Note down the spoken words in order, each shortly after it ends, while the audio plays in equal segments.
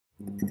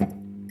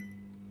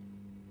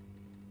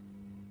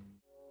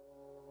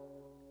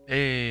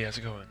Hey, how's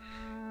it going?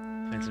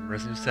 Playing some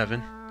Resident Evil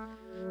 7.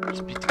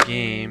 Just beat the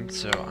game,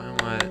 so I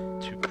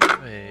want to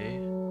play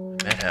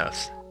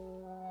Madhouse.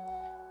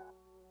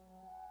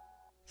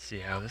 See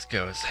how this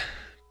goes.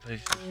 Play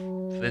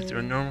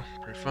through normal,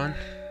 pretty fun.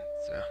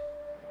 So,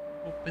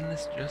 hoping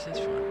this just as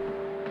fun.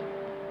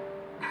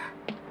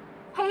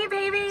 Hey,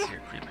 baby! Let's see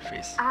your creepy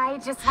face. I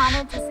just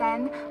wanted to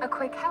send a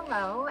quick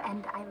hello,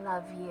 and I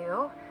love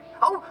you.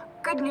 Oh,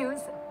 good news!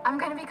 I'm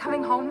gonna be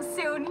coming home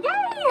soon.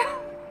 Yay!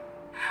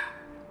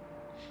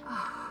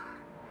 Oh,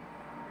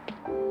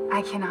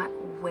 I cannot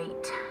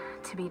wait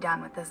to be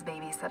done with this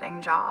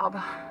babysitting job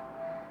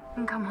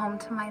and come home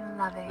to my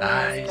loving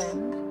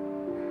husband.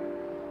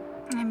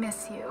 I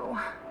miss you.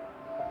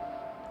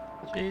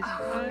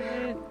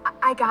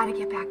 I gotta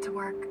get back to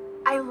work.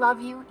 I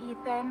love you,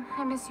 Ethan.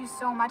 I miss you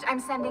so much. I'm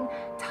sending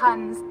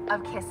tons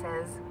of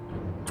kisses.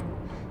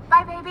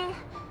 Bye, baby.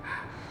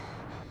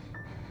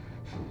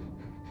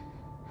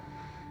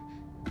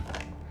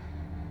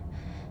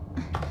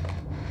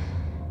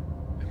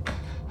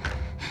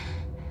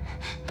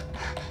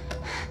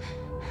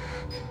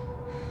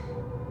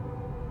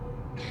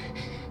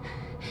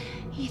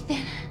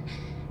 Ethan.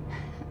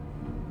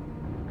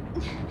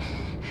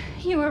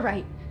 You were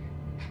right.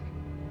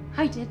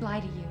 I did lie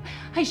to you.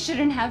 I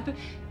shouldn't have.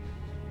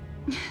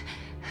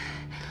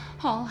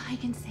 All I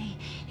can say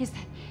is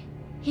that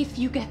if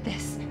you get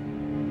this,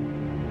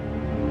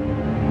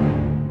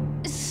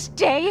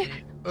 stay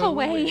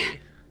away.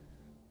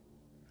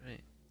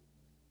 Right.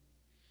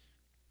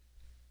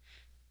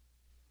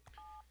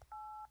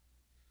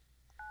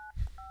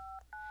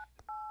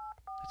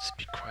 Let's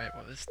be quiet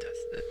while this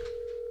does the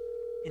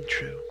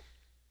intro.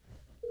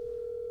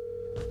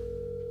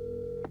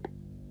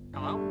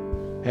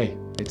 Hello? Hey,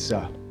 it's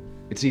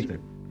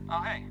Ethan.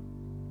 Oh, hey.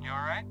 You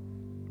alright?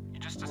 You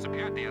just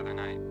disappeared the other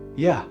night.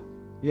 Yeah,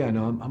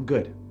 no, I'm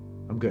good.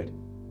 I'm good.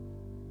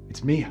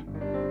 It's Mia.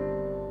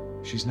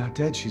 She's not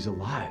dead, she's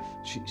alive.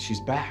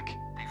 She's back.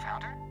 They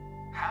found her?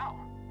 How?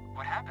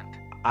 What happened?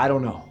 I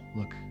don't know.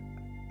 Look,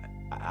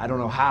 I don't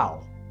know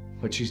how,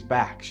 but she's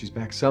back. She's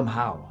back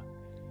somehow.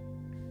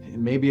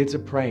 Maybe it's a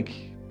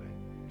prank, but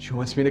she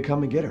wants me to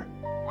come and get her.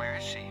 Where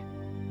is she?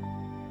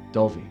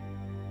 Dulvey,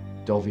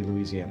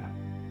 Louisiana.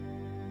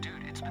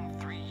 Dude, it's been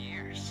 3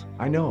 years.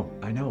 I know,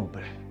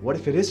 but what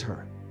if it is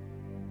her?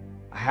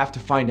 I have to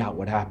find out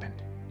what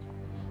happened.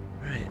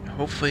 Right,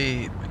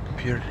 hopefully the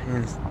computer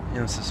handles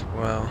this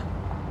well.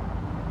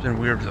 It's been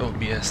weird with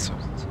OBS, so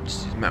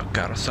just use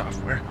Madhouse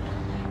software.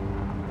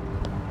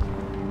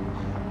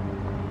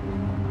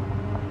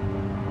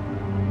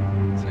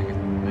 It's like it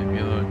might be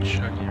a little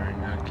chuggy right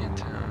now, I can't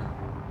tell.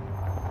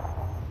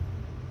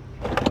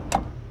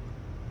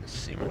 Let's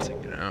see once I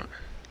get out.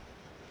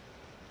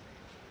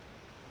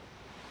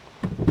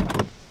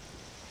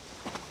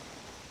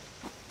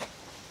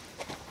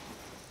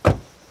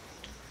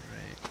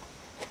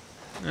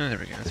 Oh, there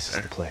we go. This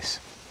is the place.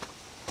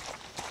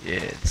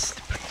 Yeah, it's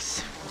the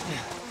place.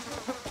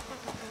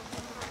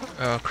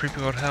 Oh,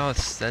 creepy old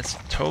house. That's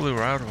totally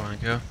where I would want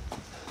to go.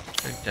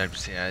 I'd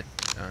say yeah.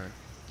 Alright,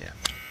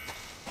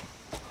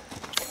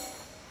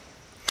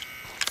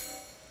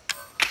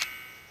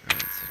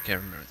 so I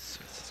can't remember.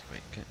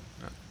 Wait,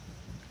 no.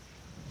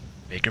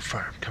 Baker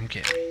Farm, come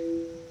get me.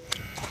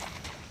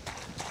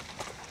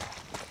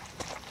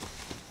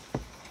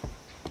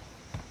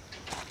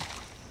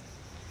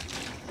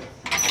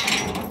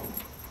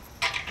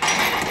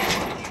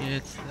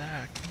 It's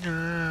that.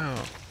 No.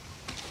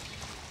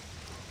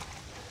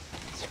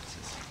 What's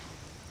this?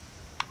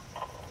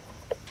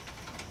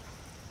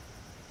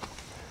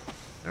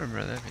 I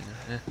remember that being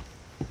there.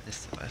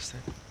 Missed the last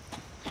thing.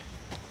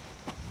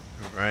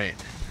 Alright.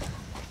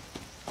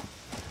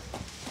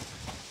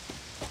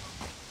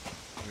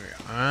 We're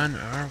on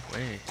our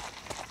way.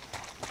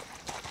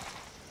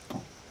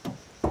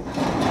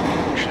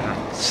 Should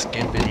not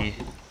skip any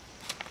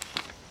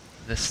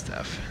of this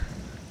stuff.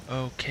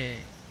 Okay.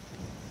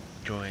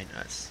 Join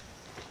us.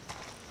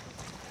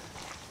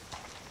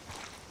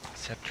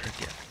 Accept her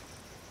gift.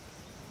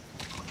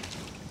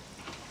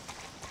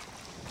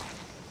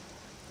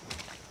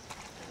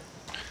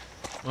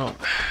 Well,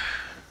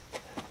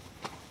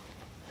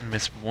 I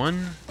missed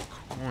one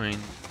coin.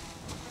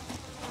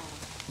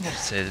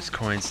 Say there's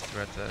coins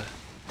throughout the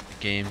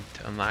game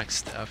to unlock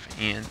stuff,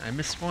 and I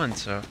missed one,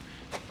 so...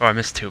 Oh, I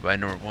missed two, but I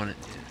know where one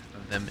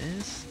of them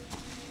is.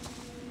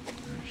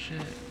 Oh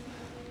shit.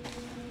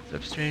 What's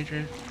up,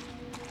 stranger?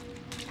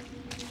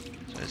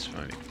 I just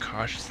want to be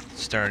cautious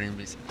starting,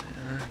 because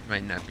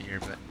might not be here,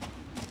 but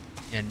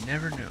you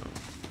never know.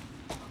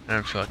 I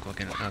don't feel like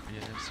looking it up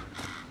yet, so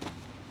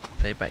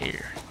play by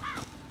ear.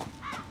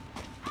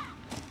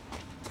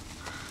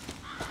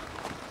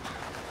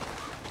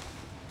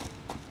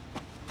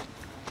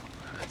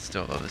 I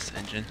still love this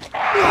engine.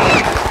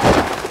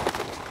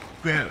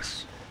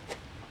 Gross.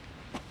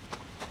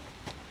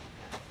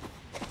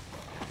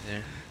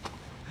 There.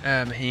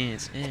 Ah, my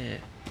hands. Yeah.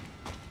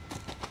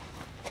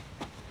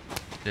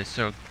 They're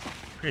so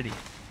pretty.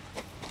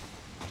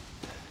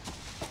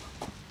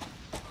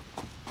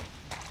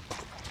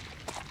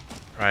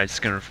 Probably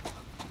just gonna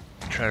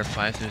try to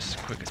fly through this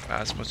as quick as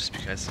possible, just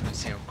because I'm gonna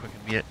see how quick I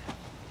can beat it.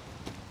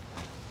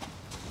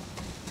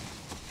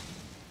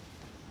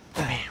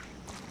 Bam.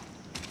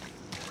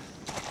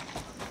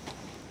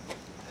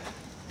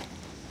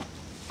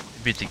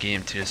 Beat the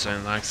game too, so I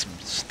unlock some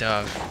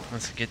stuff.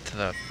 Once I get to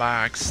the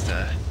box,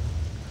 to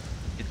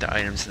get the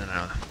items, and then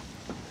I'll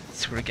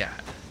see what I got.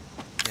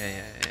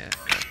 Yeah.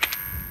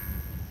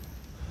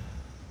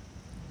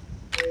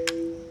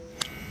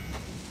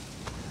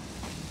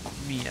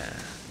 Mia.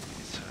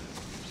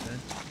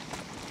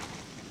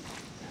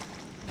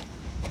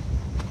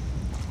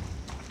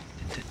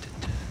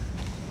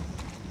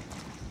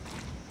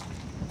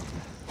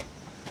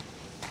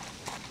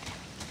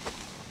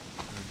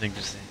 I don't think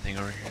there's anything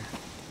over here.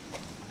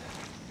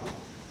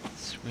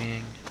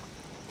 Swing.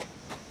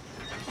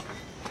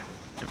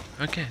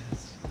 Okay,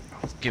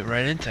 let's get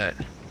right into it.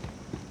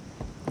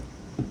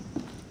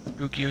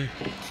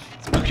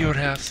 Spooky old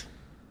house.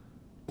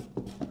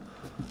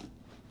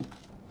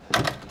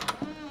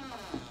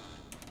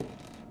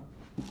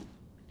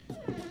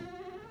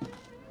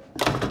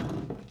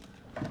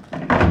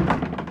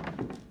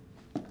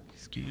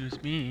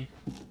 Excuse me.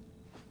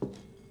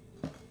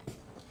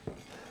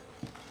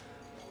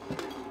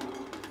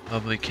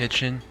 Lovely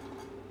kitchen.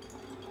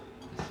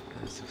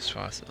 How's this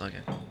faucet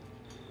looking?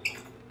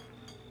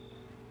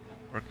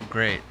 Working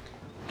great.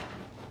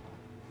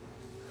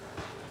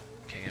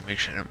 Okay, gotta make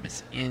sure I don't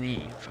miss any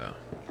info.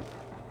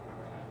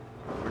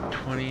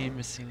 420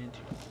 missing into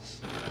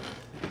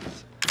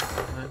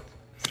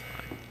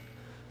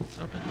it's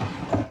open.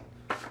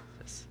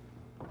 This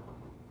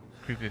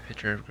creepy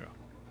picture of girl.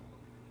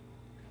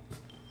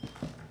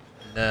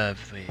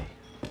 Lovely.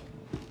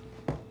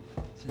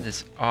 It's in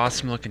this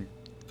awesome looking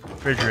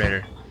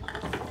refrigerator.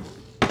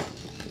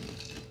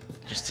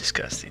 Just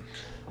disgusting.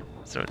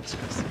 So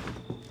disgusting.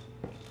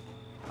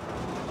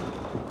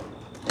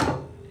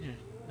 Here.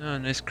 Oh,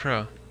 nice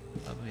crow.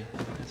 Lovely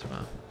as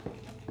well.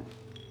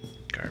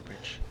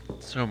 Garbage.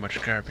 So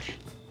much garbage.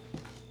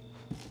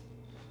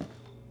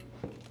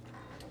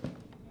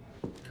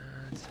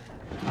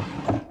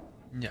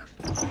 Yeah.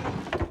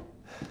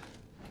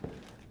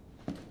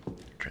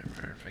 Trying to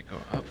remember if I go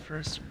up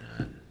first or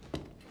not.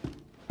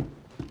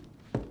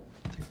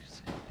 I think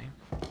there's anything.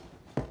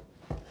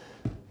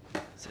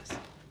 What's this?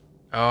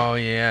 Oh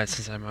yeah, it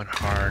says I'm on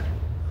hard.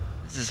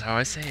 This is how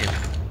I save.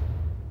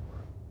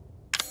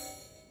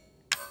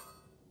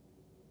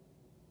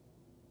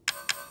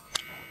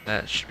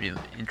 That should be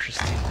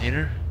interesting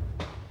later.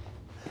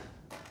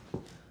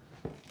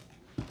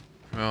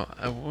 Well,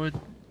 I would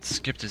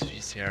skip this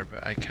VCR,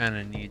 but I kind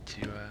of need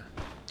to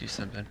do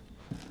something.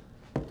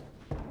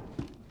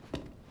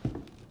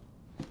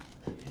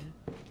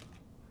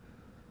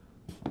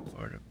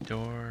 Board up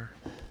door.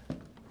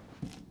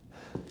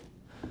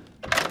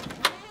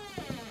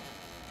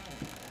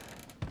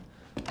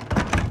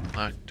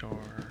 Lock door.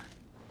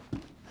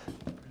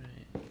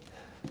 Right.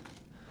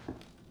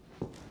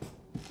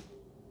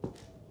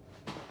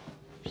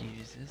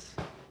 Fuses.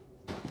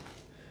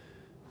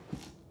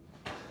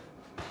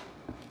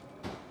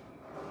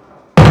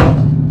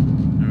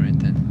 Alright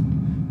then.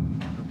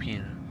 No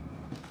piano.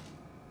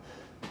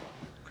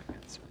 Quick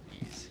on some of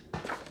these.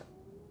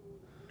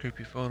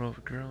 Creepy photo of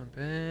a girl in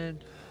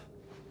bed.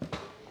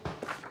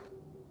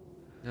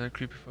 Another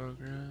creepy photo of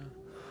a girl.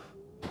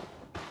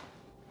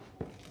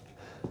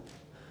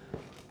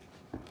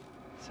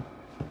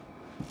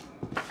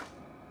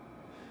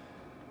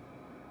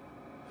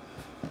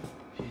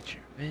 Future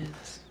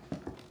events.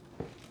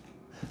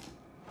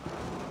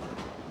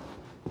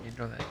 You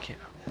know that I can't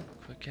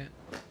click it.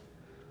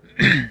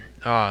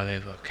 Oh, they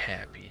look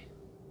happy.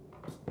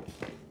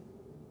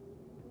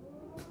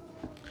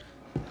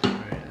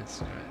 Alright, let's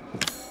go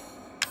ahead.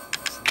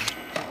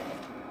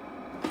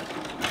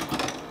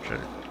 Try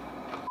to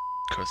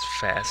go as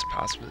fast as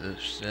possible with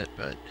this shit,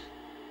 but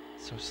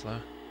so slow.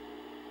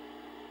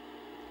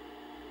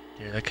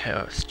 Yeah, look how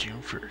it's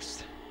June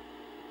 1st.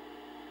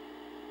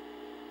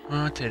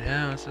 Haunted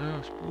house,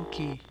 oh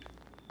spooky.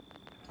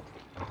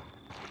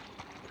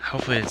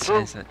 Hopefully it's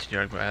not too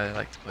dark, but I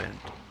like to play it.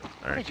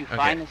 Where did you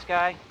find this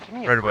guy? Give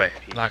me a Right away.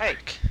 quick peek.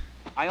 Lockpick.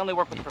 I only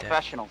work with Need that.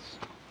 professionals.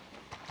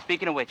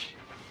 Speaking of which,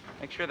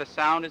 make sure the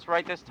sound is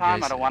right this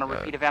time. I don't want a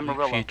repeat of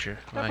Amarillo. Future.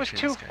 Well, That was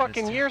actually, 2 this guy does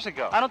fucking too. years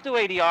ago. I don't do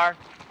ADR.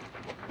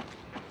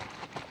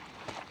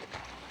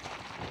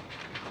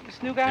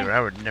 This new guy? Dude,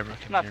 I would never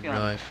come Not here in feeling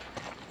real it. life.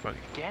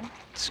 Fucking Again?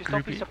 it's Just don't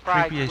be creepy,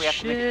 surprised creepy if we as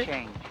have to make a shit.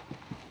 change.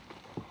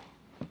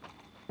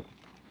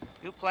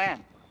 New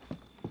plan.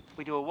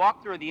 We do a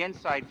walkthrough of the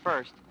inside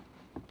first,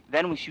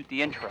 then we shoot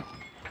the intro.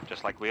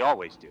 Just like we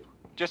always do.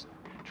 Just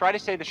try to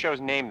say the show's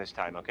name this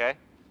time, okay?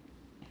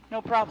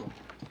 No problem.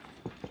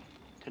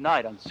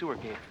 Tonight on Sewer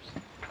Gators,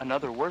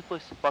 another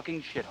worthless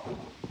fucking shithole.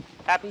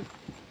 Happy?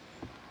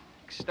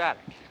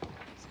 Ecstatic.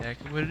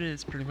 Exactly what it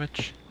is, pretty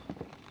much.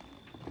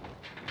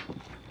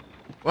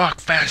 Walk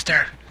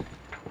faster!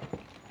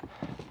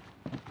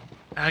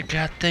 I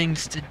got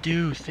things to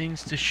do,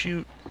 things to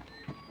shoot.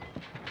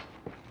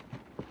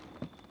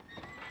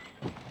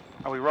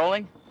 Are we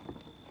rolling?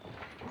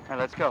 All right,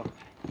 let's go.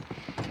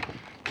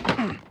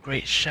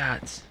 Great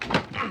shots.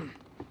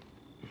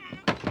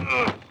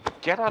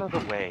 Get out of the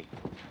way.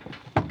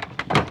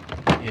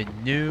 You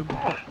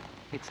noob.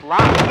 It's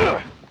locked.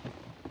 Right,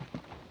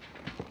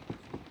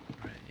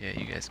 yeah,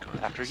 you guys go on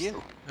After first.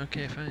 you.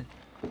 Okay, fine.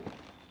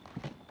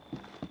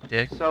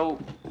 Dick. So,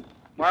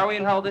 why are we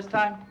in hell this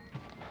time?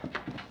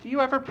 Do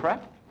you ever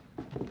prep?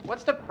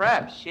 What's the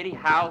prep? Shitty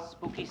house,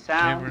 spooky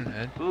sounds. Camera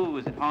head. Ooh,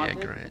 is it Yeah,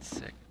 haunted? grenade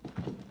sick.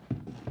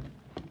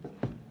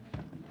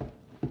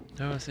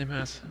 No, same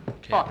house.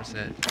 Okay, Fuck. what's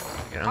that?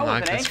 I can I was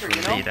unlock an this for anchor,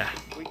 you know? later.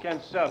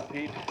 Weekend sub,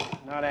 Pete.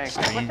 Not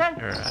anxious. Screen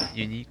that? or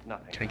unique.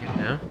 Nothing. Can I get it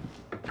now?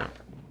 No.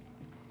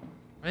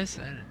 Why is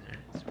that in there?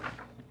 It's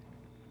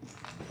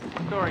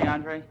weird. Story,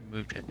 Andre.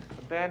 Moved it.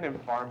 Abandoned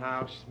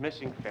farmhouse,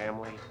 missing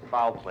family,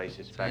 foul place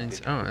Signs.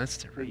 suspected. Oh, that's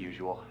The different.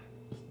 usual.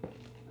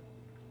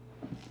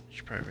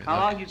 Should probably How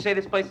long you say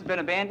this place has been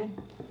abandoned?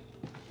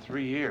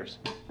 3 years.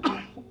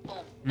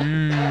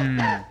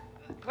 Mmm.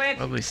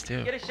 Clancy, Lovely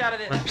stew. get a shot of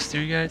this. Want some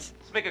stew, guys?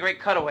 Let's make a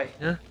great cutaway.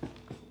 Yeah?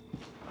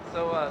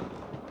 So,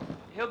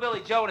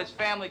 Hillbilly Joe and his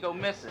family go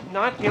missing.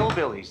 Not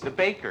hillbillies, the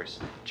Bakers.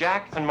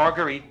 Jack and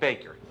Marguerite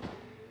Baker.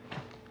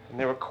 And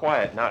they were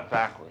quiet, not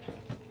backward.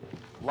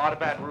 A lot of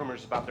bad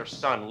rumors about their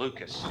son,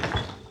 Lucas.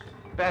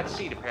 Bad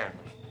seed,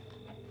 apparently.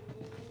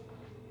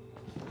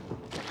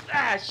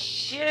 Ah,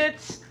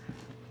 shit!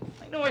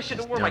 I know I should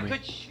have worn my Dummy.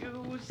 good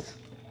shoes.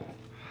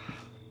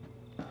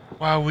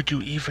 Why would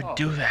you even Oh,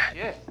 do that?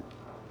 Shit.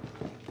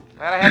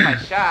 Glad I had my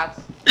shots.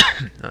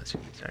 No, it's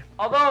okay, sorry.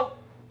 Although,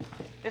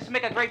 this would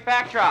make a great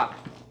backdrop.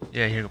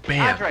 Yeah, here you go.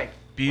 Bam. Andre,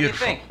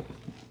 Beautiful. what do you think?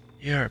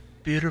 You're a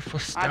beautiful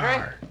star.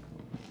 Andre?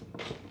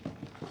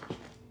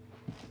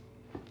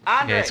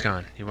 Andre! Yeah, it's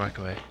gone. He walked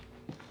away.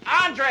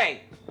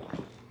 Andre!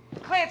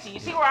 Clancy, you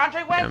see where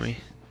Andre went? Dummy.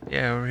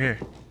 Yeah, over here.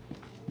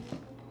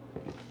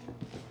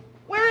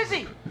 Where is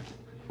he?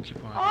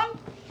 Keep walking.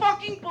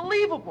 Unfucking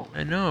believable.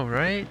 I know,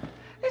 right?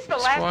 This is the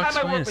Just last walks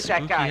time I away in a worked with that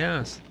spooky guy.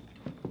 house.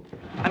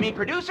 I mean,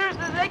 producers,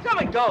 they come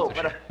and go,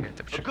 but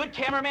Sure. a good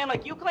cameraman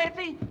like you,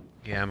 Clancy,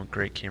 Yeah, I'm a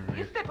great you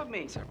cameraman. stick with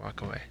me. So I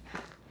walk away.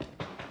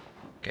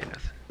 Okay,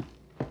 nothing.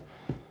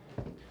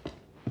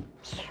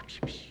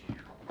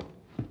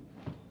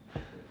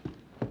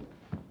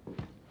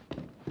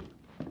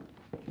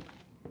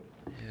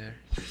 Yeah,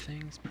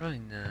 things probably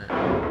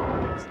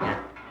not. It's here.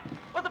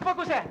 What the fuck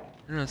was that?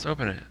 No, let's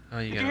open it. Oh,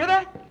 you Did got you hear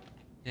that?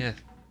 Yeah.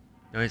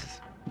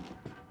 Noises.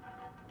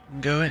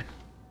 Go in.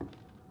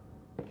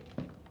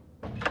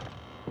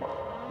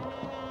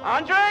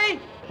 Andre?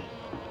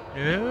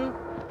 No.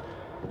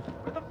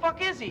 Where the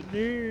fuck is he?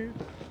 No.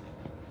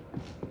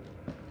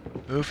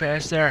 Move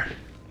faster.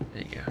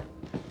 There you go.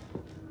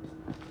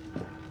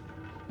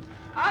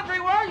 Andre,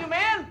 where are you,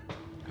 man?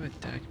 Good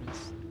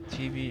documents.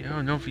 TV.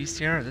 Oh, no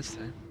VCR this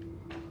time.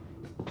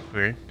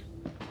 Weird.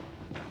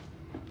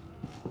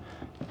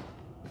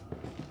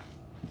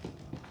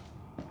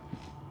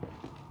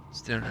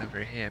 Still not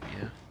very happy,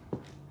 huh?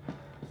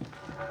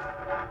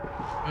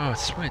 Oh,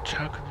 Switch.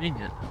 How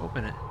convenient.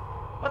 Open it.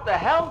 What the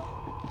hell?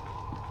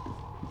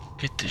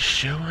 Get the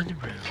show on the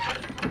road.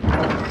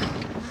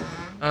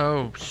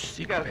 Oh, You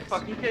secret gotta be base.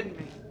 fucking kidding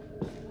me.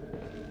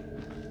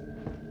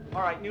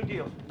 Alright, new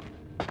deal.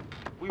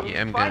 We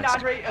Yeah, I'm find gonna-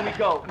 Andre and we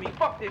go. I mean,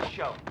 fuck this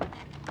show.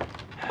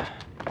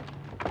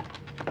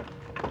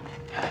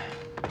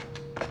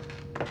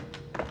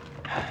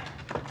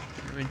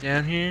 We're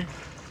down here.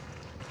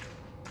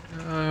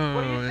 Oh,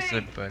 What do you that's a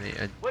think? buddy.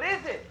 What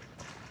is it?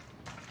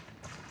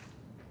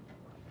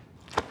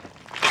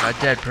 A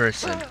dead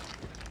person.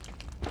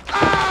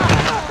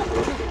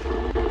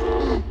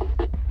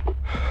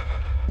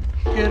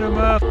 Get him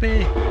off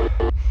me!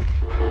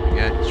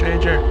 Good.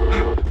 Stranger!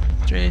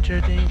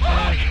 Stranger danger!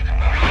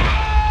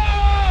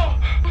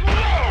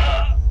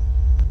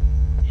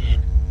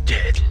 And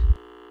dead.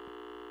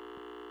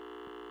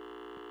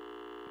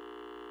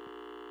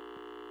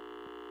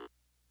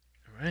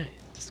 Alright,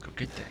 let's go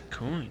get that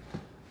coin.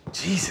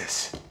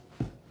 Jesus.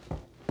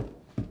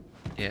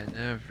 Yeah, not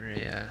a very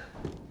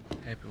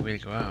happy way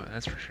to go out,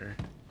 that's for sure.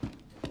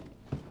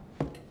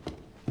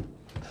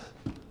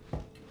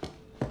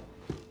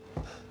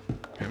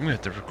 I'm gonna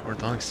have to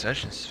record long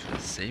sessions for the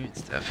saving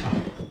stuff.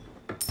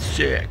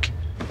 Sick!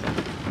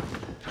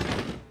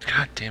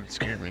 God damn, it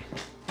scared me.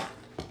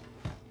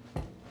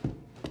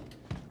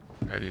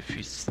 Probably a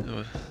few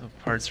little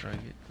parts where I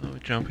get a little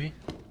jumpy.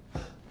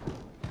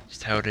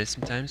 Just how it is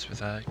sometimes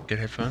with good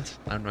headphones,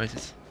 loud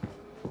noises.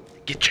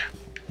 Getcha!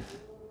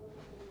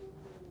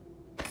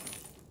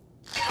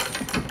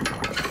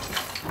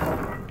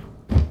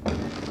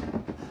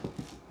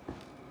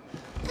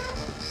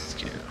 Let's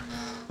go.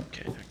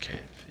 Okay,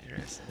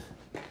 figures.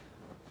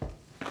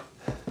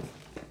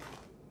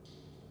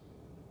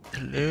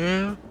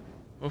 Hello?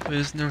 Hopefully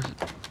there's no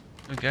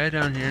guy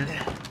down here.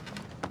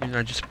 Even though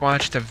I just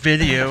watched a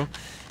video.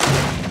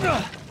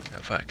 Oh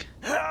fuck.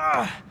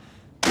 That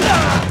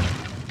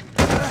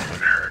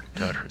hurt.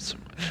 That hurt so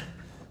much.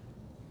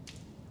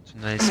 It's a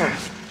nice.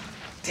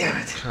 Damn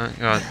it.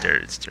 Oh,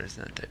 there's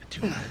not that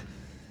too bad.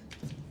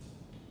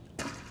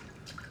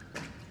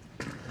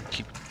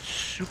 Keep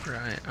super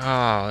eye.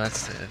 Oh,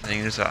 that's the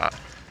thing. There's a.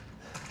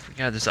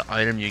 Yeah, there's an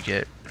item you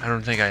get. I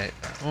don't think I.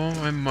 Oh,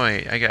 I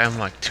might. I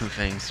unlocked 2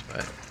 things,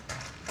 but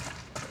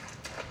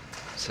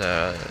it's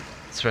a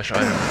special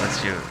item that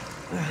lets you,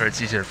 or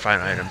it's easier to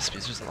find items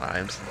because there's a lot of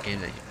items in the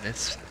game that you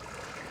miss.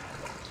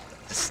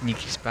 The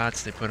sneaky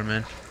spots they put them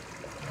in.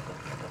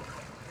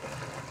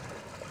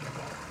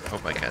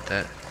 Hope I got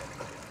that.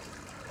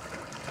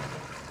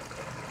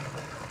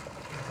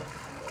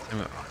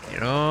 I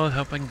need all the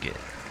help I can get.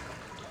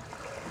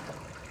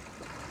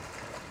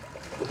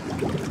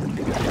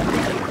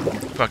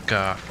 Fuck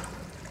off.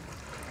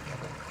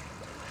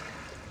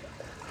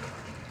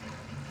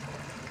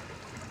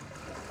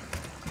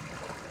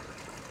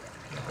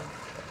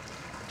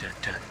 Dun,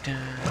 dun, dun.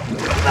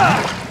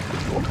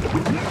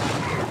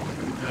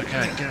 Oh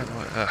god, get out of the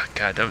way. Oh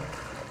god, don't.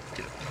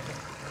 Get up.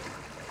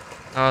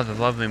 Oh, the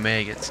lovely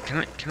maggots.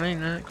 Can I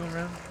not go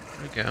around?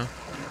 There we go.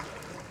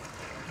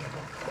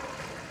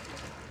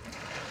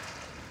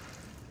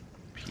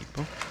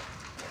 People.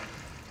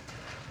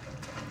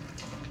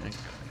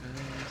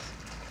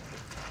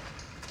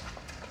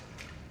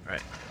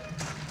 Right.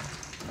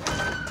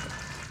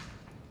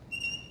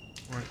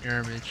 More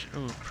garbage.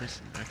 Oh,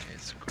 prison. Okay,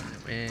 so go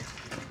that way.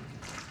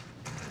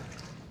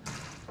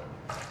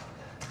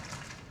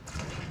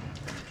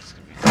 It's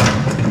gonna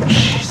be...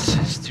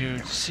 Jesus,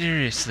 dude.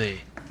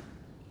 Seriously.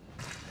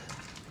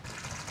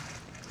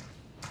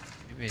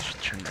 Maybe I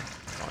should turn the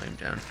volume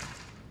down.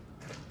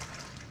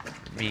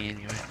 For me,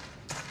 anyway.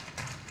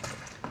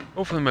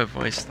 Hopefully my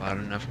voice is loud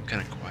enough. I'm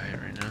kind of quiet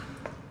right now.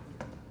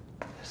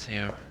 See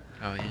how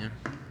I am.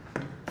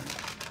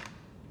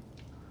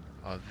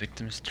 All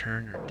victims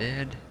turn are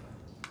dead.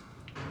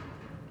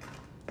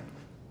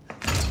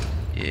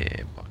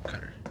 Yeah, block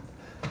cutter.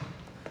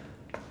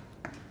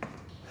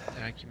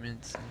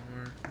 Documents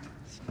anymore.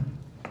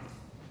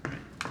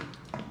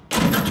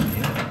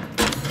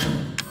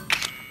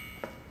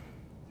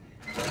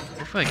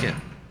 Hopefully I get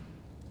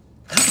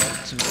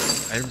some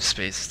item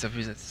space stuff.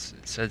 It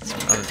said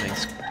some other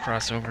things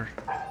cross over.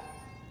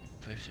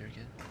 Play through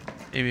again.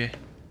 Maybe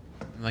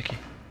I'm lucky.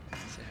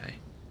 Say hi.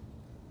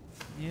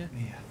 Yeah.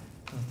 Mia.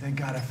 Oh, thank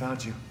God I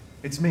found you.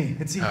 It's me.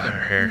 It's Ethan.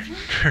 Her hair.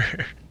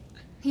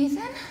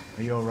 Ethan?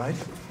 Are you alright?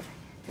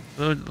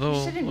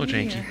 little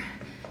janky. Here.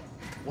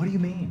 What do you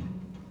mean?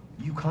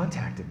 You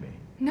contacted me.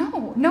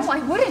 No, I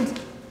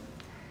wouldn't.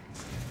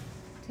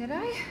 Did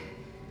I?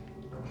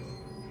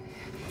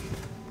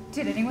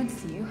 Did anyone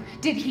see you?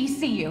 Did he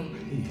see you?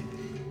 Hey,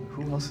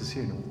 who else is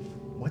here?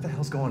 What the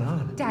hell's going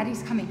on?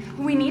 Daddy's coming.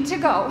 We need to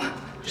go.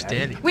 Who's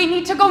Daddy? We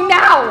need to go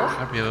now!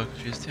 I'd be a little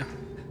confused too.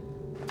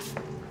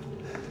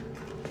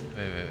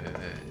 Wait.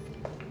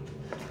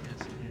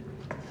 Yes, here.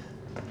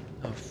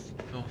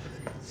 Oh,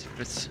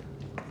 secrets.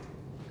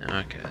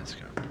 Okay, let's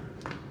go.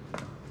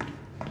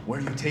 Where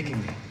are you taking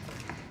me?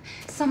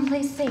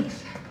 Someplace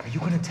safe. Are you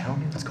gonna tell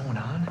me what's going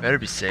on? Better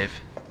be safe.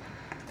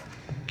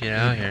 Get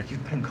out of here.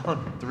 You've been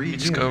gone for 3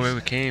 years. Just go where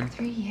we came.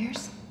 3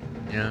 years?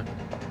 You know?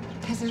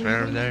 Has it It's right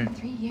over really there. been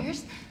 3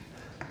 years?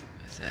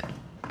 What's that?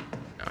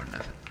 Oh,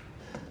 nothing.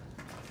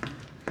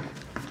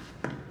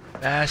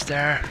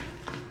 Faster!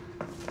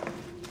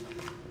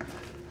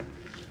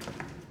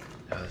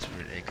 Oh, those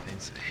weird egg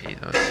things. I hate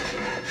those.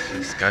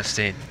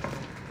 Disgusting.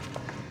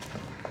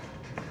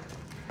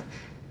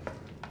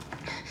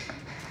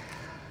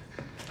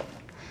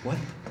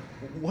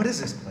 What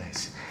is this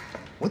place?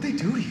 What'd they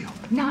do to you?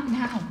 Not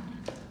now.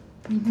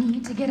 We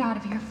need to get out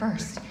of here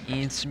first.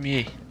 It's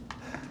me.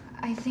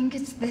 I think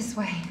it's this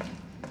way.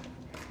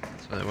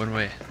 So that one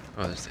way.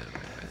 Oh, there's the other way.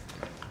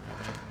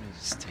 Let me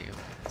just take a look.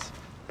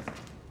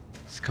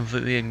 Just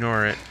completely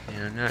ignore it. You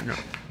know, not no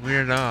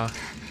weird at all.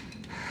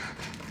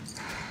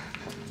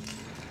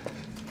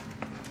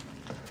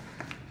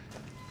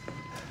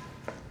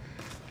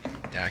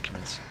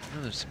 Documents.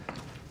 Oh, there's some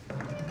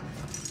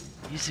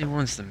easy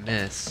ones to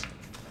miss.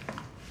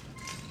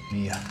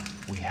 Mia,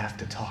 we have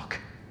to talk.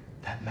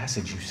 That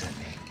message you sent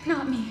me.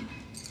 Not me.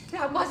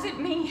 That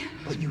wasn't me.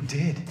 But you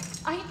did.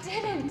 I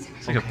didn't.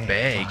 It's like a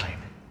bag.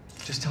 Fine.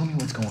 Just tell me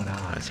what's going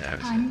on. What's that?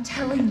 I'm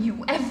telling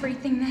you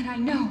everything that I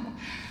know.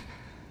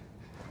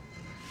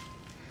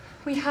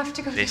 We have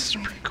to go Face is this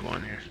way. pretty cool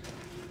on here.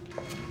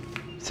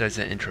 Besides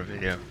that intro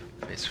video,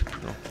 face is pretty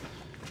cool.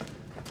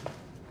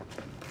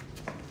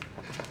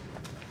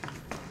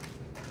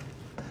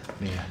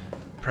 Mia.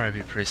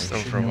 Probably be pretty slow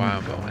for a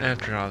while, but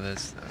after all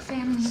this,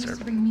 Family used to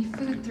bring me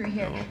food through a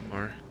here. little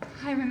more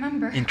I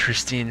remember.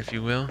 interesting, if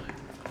you will.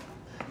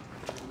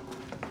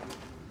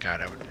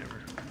 God, I would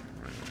never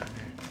run down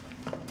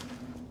here.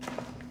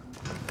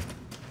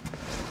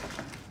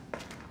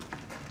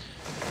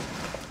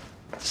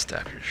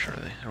 Stop here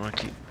shortly. I don't want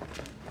to keep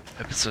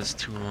episodes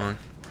too long.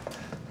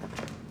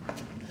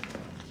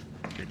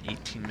 Good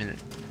 18-minute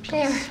piece.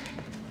 There.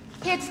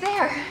 It's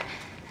there.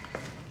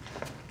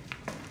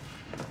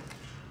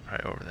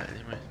 Right over that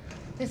anyway.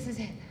 This is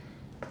it.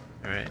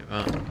 Alright,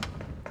 well.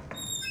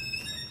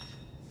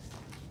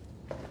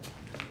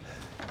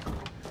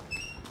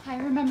 I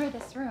remember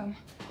this room.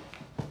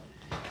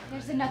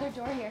 There's another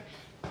door here.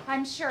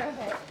 I'm sure of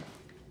it.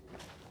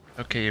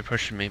 Okay, you're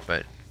pushing me,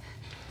 but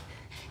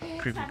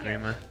creepy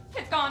grandma.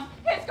 It's gone.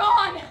 It's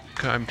gone.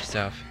 Calm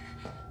yourself.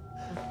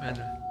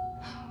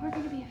 We're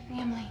gonna be a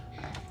family.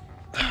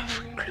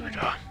 Creepy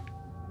dog.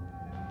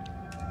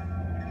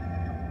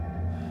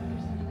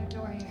 There's another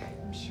door here.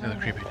 I'm sure. Another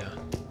of it. creepy dog.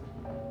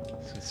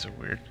 This is so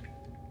weird.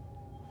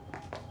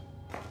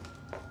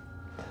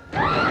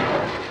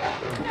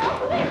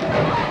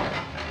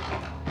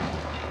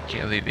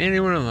 Can't leave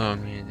anyone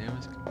alone, man. That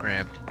was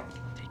grabbed,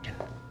 taken.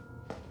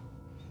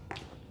 Oh,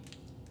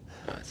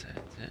 that's it.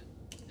 That's it.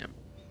 Yep.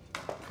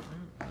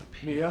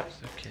 Mia?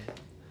 It's okay.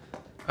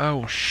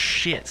 Oh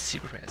shit!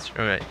 Secret passage.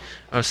 Alright,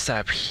 I'll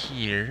stop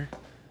here.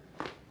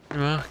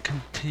 Well,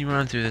 continue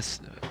on through this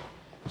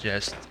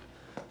just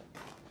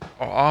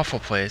awful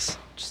place.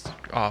 Just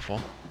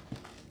awful.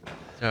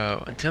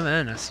 So until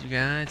then, I'll see you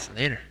guys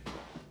later.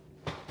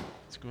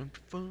 Let's go have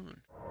fun.